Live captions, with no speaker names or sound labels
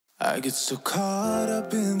I get so caught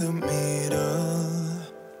up in the middle,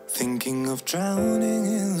 thinking of drowning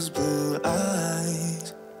in those blue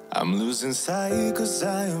eyes. I'm losing sight 'cause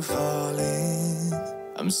I am falling.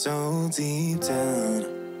 I'm so deep down,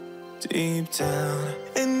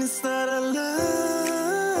 and it's not a lie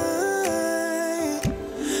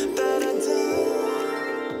that I don't.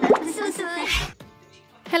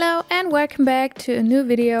 Hello and welcome back to a new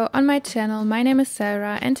video on my channel. My name is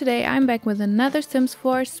Sarah and today I'm back with another Sims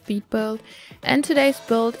 4 speed build, and today's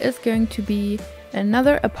build is going to be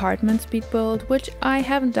another apartment speed build, which I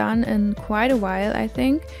haven't done in quite a while, I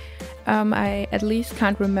think. I at least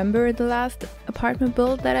can't remember the last apartment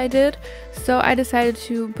build that I did, so I decided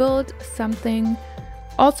to build something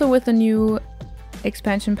also with a new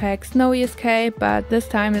expansion pack, Snowy Escape, but this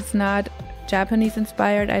time it's not Japanese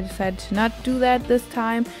inspired. I decided to not do that this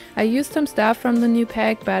time. I used some stuff from the new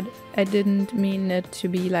pack, but I didn't mean it to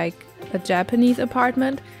be like a Japanese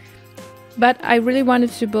apartment. But I really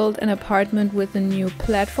wanted to build an apartment with the new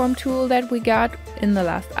platform tool that we got in the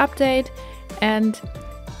last update, and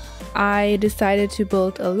I decided to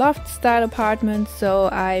build a loft style apartment. So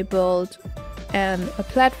I built a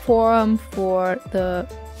platform for the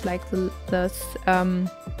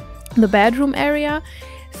bedroom area.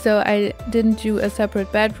 So I didn't do a separate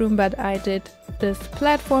bedroom, but I did this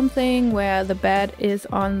platform thing where the bed is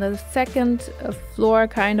on the second floor,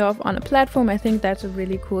 kind of on a platform. I think that's a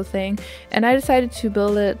really cool thing. And I decided to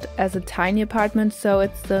build it as a tiny apartment. So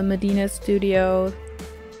it's the Medina Studio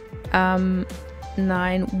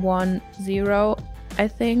 910, I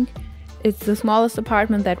think. It's the smallest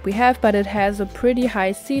apartment that we have, but it has a pretty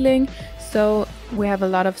high ceiling. So we have a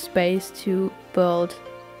lot of space to build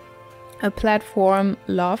a platform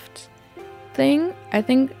loft thing. I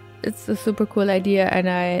think it's a super cool idea and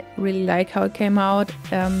I really like how it came out.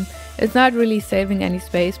 It's not really saving any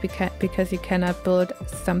space because you cannot build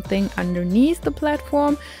something underneath the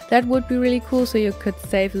platform. That would be really cool, so you could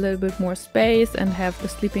save a little bit more space and have the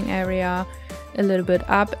sleeping area a little bit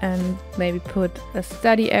up and maybe put a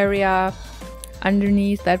study area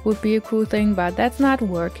underneath. That would be a cool thing, but that's not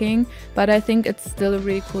working. But I think it's still a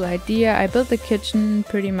really cool idea. I built the kitchen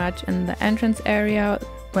pretty much in the entrance area.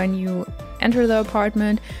 When you enter the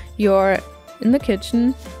apartment, you're in the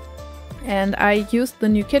kitchen, and I used the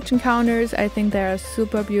new kitchen counters. I think they are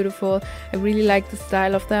super beautiful. I really like the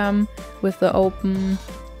style of them with the open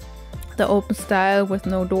style with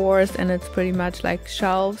no doors, and it's pretty much like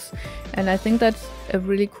shelves, and I think that's a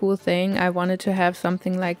really cool thing. I wanted to have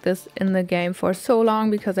something like this in the game for so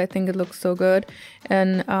long because I think it looks so good,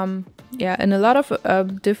 and yeah, in a lot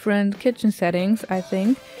of different kitchen settings, I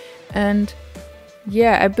think. And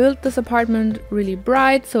yeah, I built this apartment really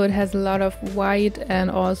bright, so it has a lot of white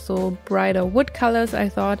and also brighter wood colors. I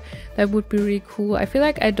thought that would be really cool. I feel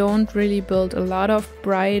like I don't really build a lot of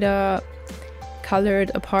brighter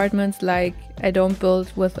colored apartments. Like, I don't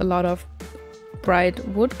build with a lot of bright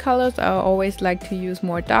wood colors. I always like to use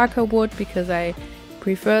more darker wood because I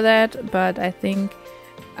prefer that, but I think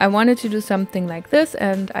I wanted to do something like this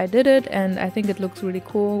and I did it, and I think it looks really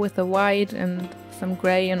cool with the white and some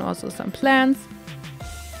gray and also some plants.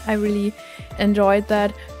 I really enjoyed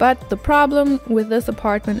that, but the problem with this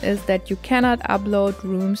apartment is that you cannot upload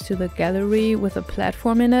rooms to the gallery with a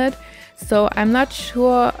platform in it. So I'm not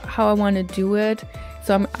sure how I want to do it.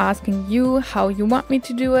 So I'm asking you how you want me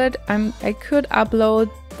to do it. I could upload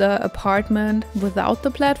the apartment without the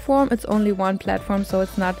platform. It's only one platform, so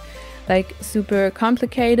it's not like super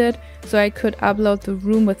complicated. So I could upload the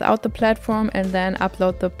room without the platform and then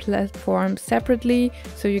upload the platform separately,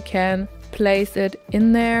 so you can place it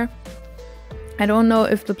in there. I don't know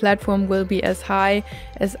if the platform will be as high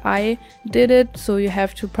as I did it, so you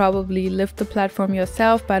have to probably lift the platform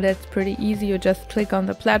yourself, but it's pretty easy. You just click on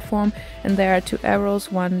the platform and there are two arrows,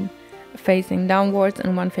 one facing downwards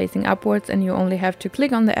and one facing upwards, and you only have to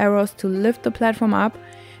click on the arrows to lift the platform up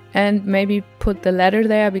and maybe put the ladder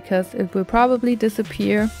there because it will probably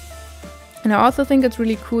disappear. And I also think it's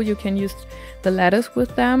really cool you can use the ladders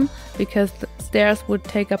with them because the stairs would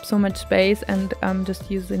take up so much space, and just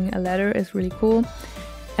using a ladder is really cool.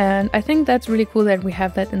 And I think that's really cool that we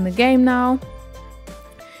have that in the game now.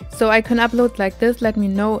 So I can upload like this. Let me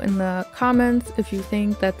know in the comments if you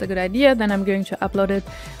think that's a good idea. Then I'm going to upload it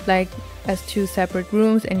like as two separate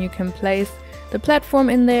rooms, and you can place the platform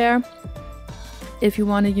in there if you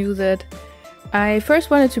want to use it. I first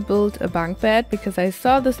wanted to build a bunk bed because I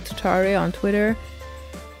saw this tutorial on Twitter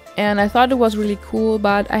and I thought it was really cool,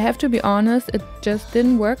 but I have to be honest, it just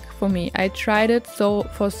didn't work for me. I tried it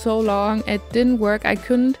for so long, it didn't work. I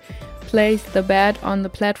couldn't place the bed on the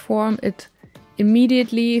platform. It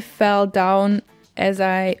immediately fell down as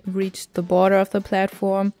I reached the border of the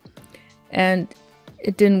platform. and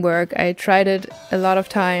it didn't work. I tried it a lot of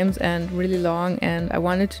times and really long, and I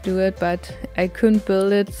wanted to do it, but I couldn't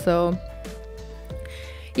build it. So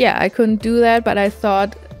yeah, I couldn't do that, but I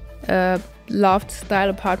thought a loft style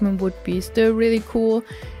apartment would be still really cool.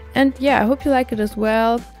 And yeah, I hope you like it as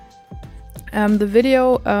well. The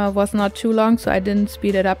video was not too long, so I didn't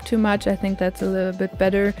speed it up too much. I think that's a little bit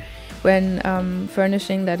better when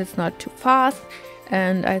furnishing, that it's not too fast.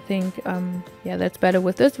 And I think yeah, that's better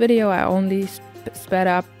with this video. I only sped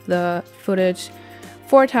up the footage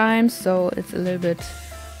 4 times, so it's a little bit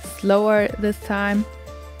slower this time.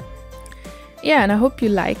 Yeah, and I hope you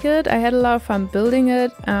like it. I had a lot of fun building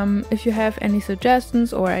it. If you have any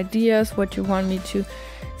suggestions or ideas what you want me to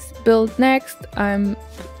build next, I'm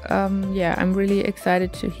really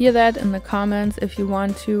excited to hear that in the comments if you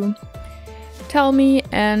want to tell me.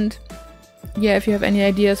 And yeah, if you have any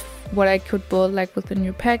ideas what I could build like with the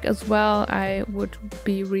new pack as well, I would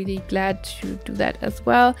be really glad to do that as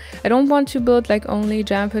well. I don't want to build like only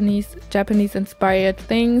Japanese inspired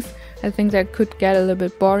things. I think that could get a little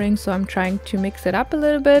bit boring, so I'm trying to mix it up a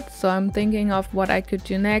little bit. So I'm thinking of what I could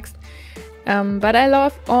do next. But I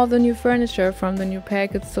love all the new furniture from the new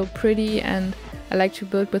pack. It's so pretty and I like to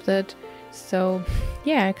build with it. So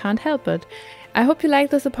yeah, I can't help it. I hope you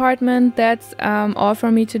like this apartment. That's all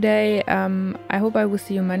from me today. I hope I will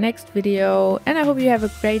see you in my next video, and I hope you have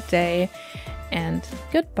a great day, and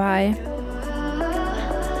goodbye.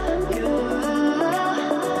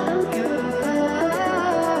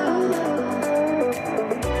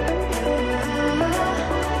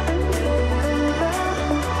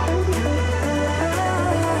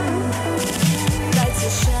 Lights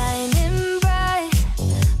are shining bright.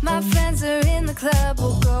 My friends are in the club.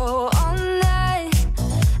 We'll go all night.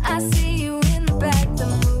 I see you in the back, the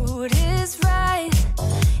mood is right.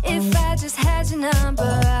 If I just had your number,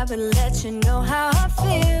 I would let you know how I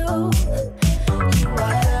feel. You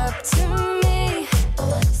walk up to me,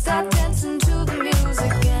 start dancing to the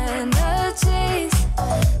music, energies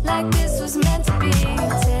like this was meant to be.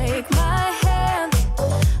 Take my hand,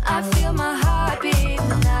 I feel my heartbeat,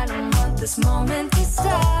 and I don't want this moment to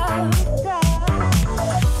stop.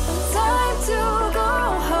 Time to go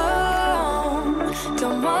home,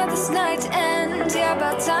 don't want this night to end. Yeah,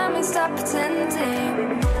 about time we stop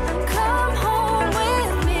pretending. Come home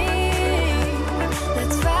with me,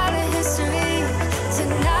 let's write a history.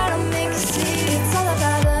 Tonight I'll make you see. It's all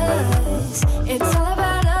about us, it's all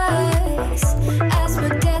about us. As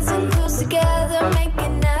we're dancing close together,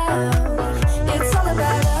 making out. It's all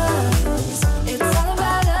about us, it's all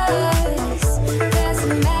about us. There's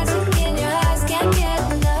some magic in your eyes, can't get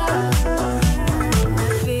enough.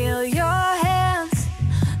 Feel your hands,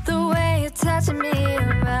 the way you're touching me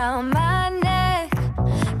around my neck.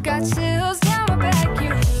 Got chills down my back, you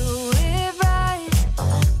do it right.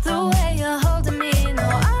 The way you're holding me, no,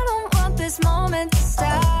 I don't want this moment to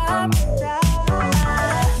stop.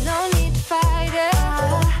 No need to fight it,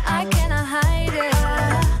 I cannot hide it.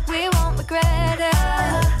 We won't regret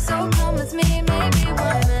it, so come with me. Maybe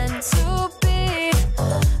we're meant to be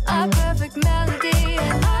a perfect melody,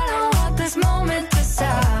 and I don't want this moment to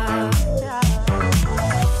stop.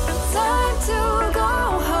 Time to go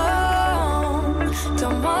home,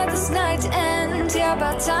 don't want this night to end. Yeah,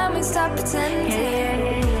 about time we stop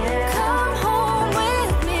pretending. Come home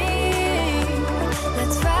with me,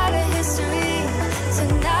 let's write a history.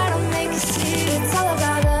 Tonight I'll make you see. It's all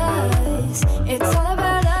about us, it's all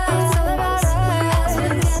about us, it's all about us. As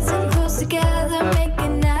we're dancing close together,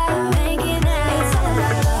 making out, making out. It's all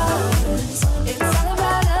about us, it's all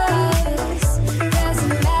about us. There's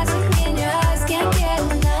some magic in your eyes, can't get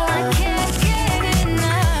enough. I can't get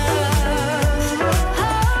enough.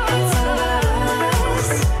 Oh, it's all about us,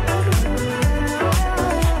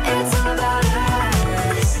 it's all about us. It's all about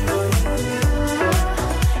us,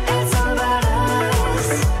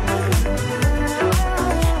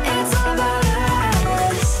 it's all about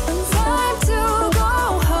us. Time to go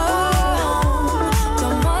home,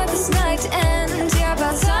 don't want this night to end. Yeah,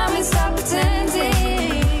 about time we stop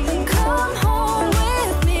pretending. Come home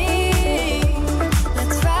with me,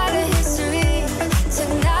 let's write a history.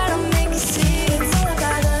 Tonight I'll make you see. It's all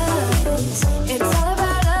about us, it's all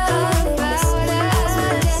about us. As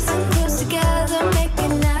we're dancing close together,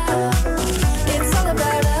 making out. It's all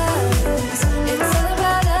about us, it's all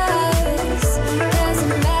about us. There's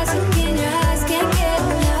some magic in your eyes, can't get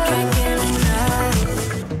enough, can't get enough.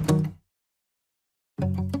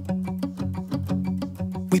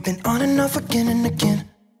 We've been on and off again and again.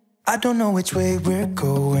 I don't know which way we're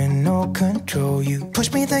going, no control. You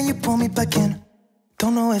push me, then you pull me back in.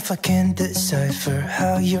 Don't know if I can decipher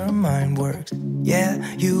how your mind works. Yeah,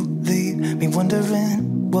 you leave me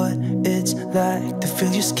wondering what it's like to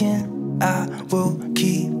feel your skin. I will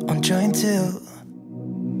keep on trying till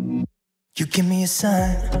you give me a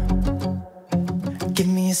sign. Give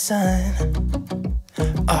me a sign.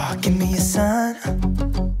 Oh, give me a sign.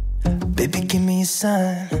 Baby, give me a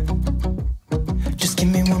sign. Just give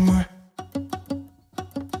me one more.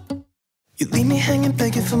 You leave me hanging,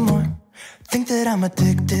 begging for more. Think that I'm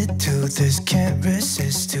addicted to this, can't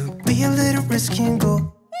resist to be a little risky and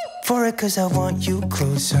go for it, cause I want you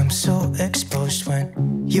close. I'm so exposed when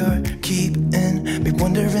you're keeping me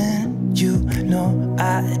wondering. You know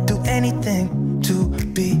I'd do anything to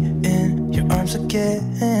be in your arms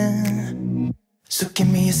again. So give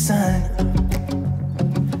me a sign.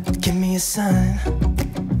 Give me a sign.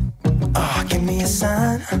 Oh, give me a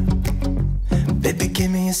sign. Baby,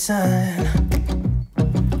 give me a sign.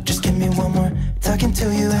 Just give me one more, talking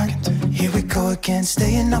to you. And here we go again,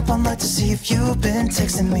 staying up all night to see if you've been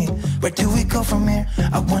texting me. Where do we go from here?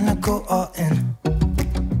 I wanna go all in.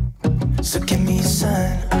 So give me a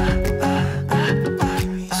sign.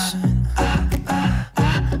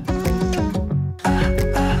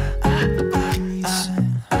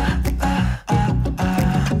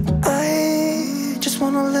 I just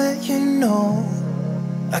wanna let you know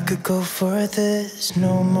I could go for this,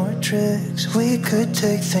 no more tricks. We could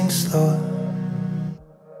take things slow.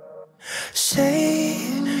 Say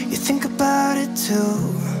you think about it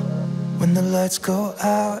too. When the lights go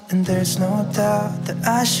out and there's no doubt that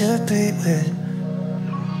I should be with,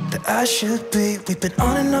 that I should be. We've been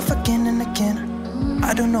on and off again and again.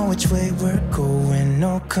 I don't know which way we're going,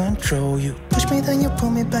 no control. You push me, then you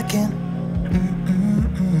pull me back in.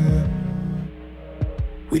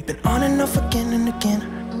 We've been on and off again and again.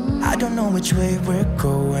 I don't know which way we're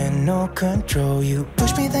going, no control. You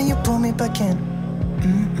push me, then you pull me back in.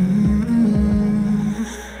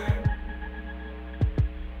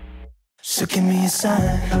 So give me a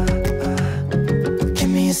sign. Give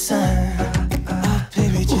me a sign. Oh,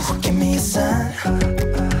 baby, just give me a sign.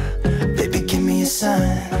 Baby, give me a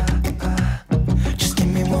sign. Just give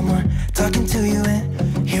me one more, talking to you,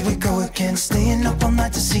 and here we go again, staying up all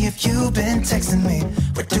night to see if you've been texting me.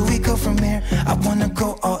 Where do we go from here? I wanna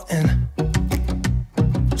go all in.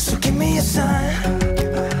 So give me a sign.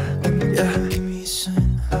 Yeah. Give me a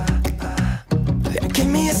sign. Yeah, give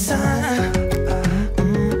me a sign.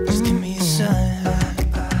 Just give me a sign.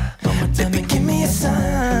 Baby, give me a sign.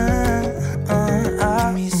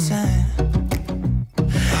 Give me a sign.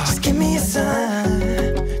 Just give me a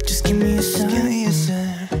sign. Just give me a sign. Give me a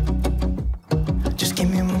sign. Just give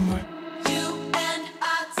me one more. You and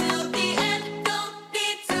I till the end, don't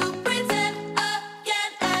need to pretend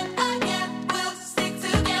again and again. We'll stick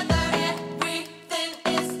together every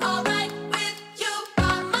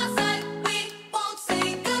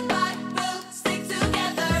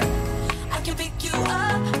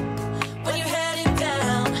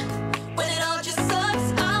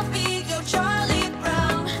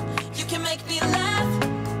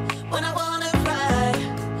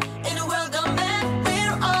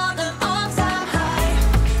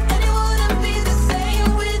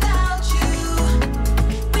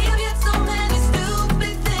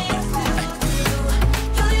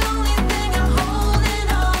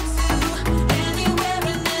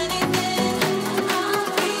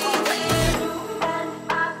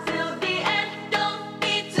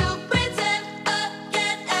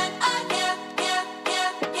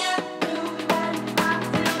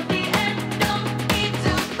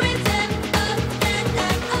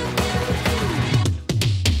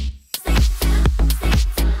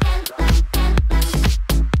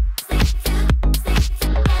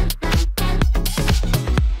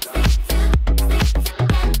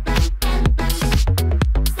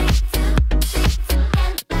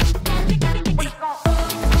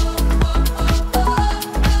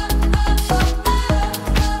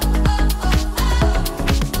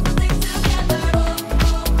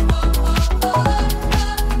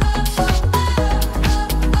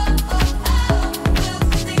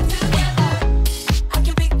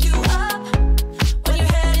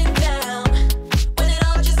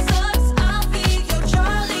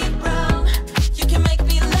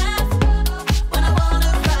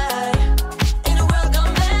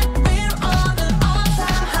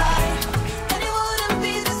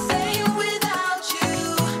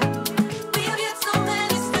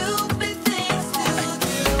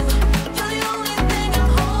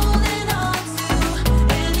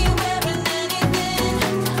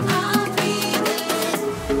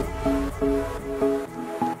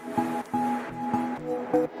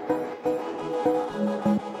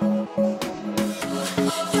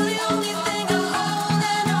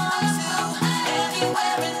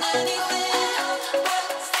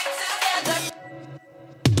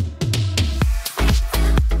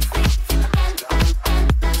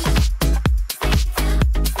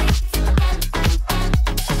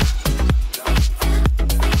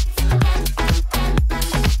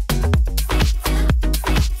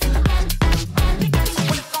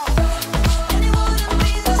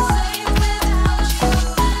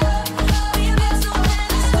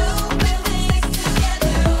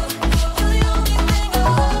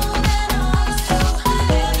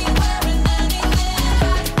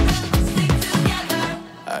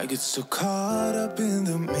get so caught up in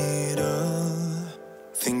the middle,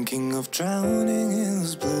 thinking of drowning in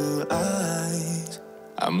those blue eyes.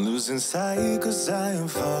 I'm losing sight 'cause I am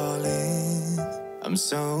falling. I'm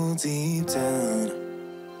so deep down,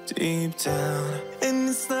 deep down. And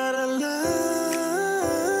it's not a lie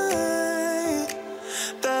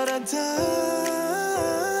that I die.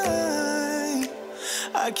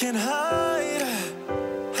 I can't hide